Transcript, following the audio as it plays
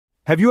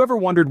Have you ever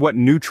wondered what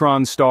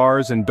neutron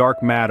stars and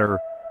dark matter,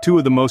 two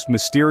of the most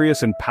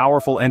mysterious and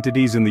powerful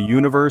entities in the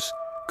universe,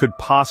 could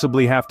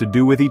possibly have to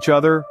do with each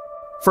other?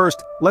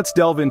 First, let's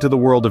delve into the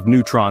world of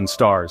neutron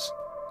stars.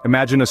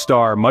 Imagine a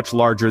star much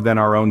larger than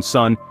our own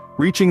sun,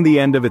 reaching the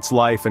end of its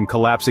life and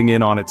collapsing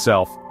in on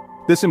itself.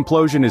 This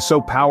implosion is so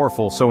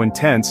powerful, so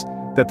intense,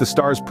 that the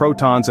star's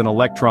protons and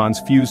electrons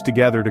fuse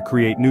together to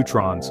create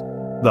neutrons.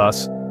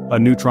 Thus, a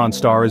neutron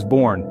star is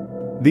born.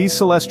 These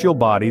celestial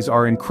bodies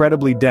are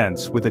incredibly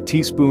dense, with a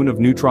teaspoon of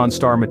neutron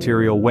star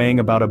material weighing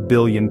about 1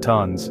 billion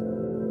tons.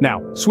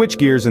 Now, switch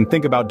gears and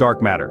think about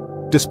dark matter.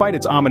 Despite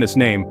its ominous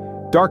name,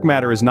 dark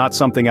matter is not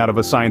something out of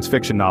a science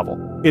fiction novel.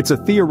 It's a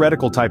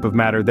theoretical type of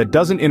matter that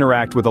doesn't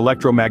interact with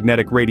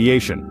electromagnetic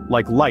radiation,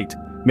 like light,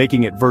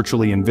 making it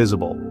virtually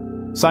invisible.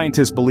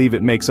 Scientists believe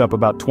it makes up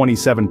about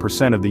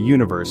 27% of the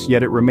universe,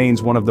 yet it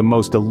remains one of the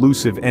most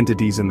elusive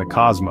entities in the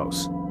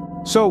cosmos.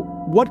 So,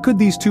 what could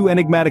these two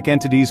enigmatic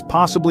entities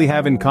possibly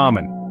have in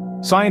common?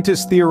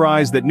 Scientists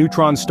theorize that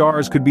neutron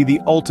stars could be the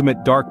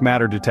ultimate dark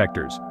matter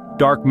detectors.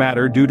 Dark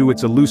matter, due to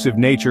its elusive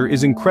nature,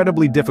 is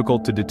incredibly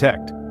difficult to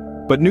detect.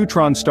 But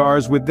neutron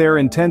stars, with their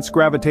intense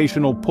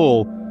gravitational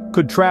pull,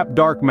 could trap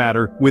dark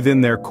matter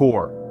within their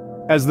core.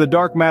 As the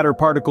dark matter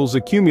particles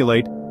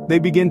accumulate, they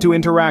begin to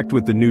interact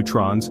with the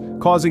neutrons,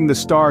 causing the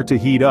star to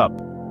heat up.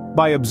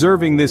 By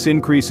observing this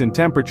increase in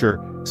temperature,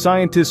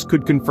 scientists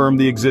could confirm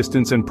the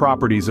existence and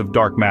properties of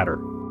dark matter.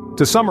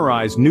 To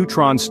summarize,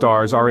 neutron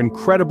stars are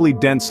incredibly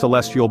dense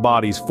celestial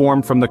bodies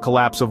formed from the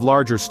collapse of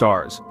larger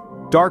stars.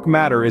 Dark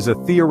matter is a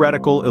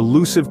theoretical,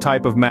 elusive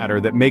type of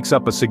matter that makes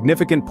up a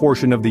significant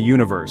portion of the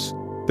universe.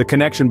 The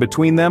connection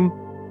between them?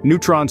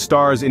 Neutron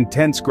stars'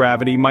 intense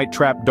gravity might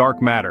trap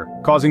dark matter,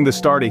 causing the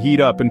star to heat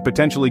up and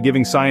potentially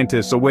giving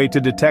scientists a way to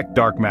detect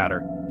dark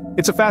matter.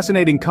 It's a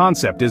fascinating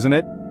concept, isn't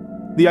it?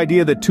 The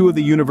idea that two of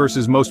the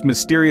universe's most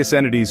mysterious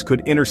entities could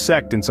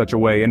intersect in such a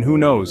way, and who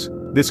knows,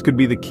 this could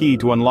be the key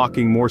to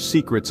unlocking more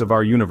secrets of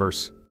our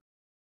universe.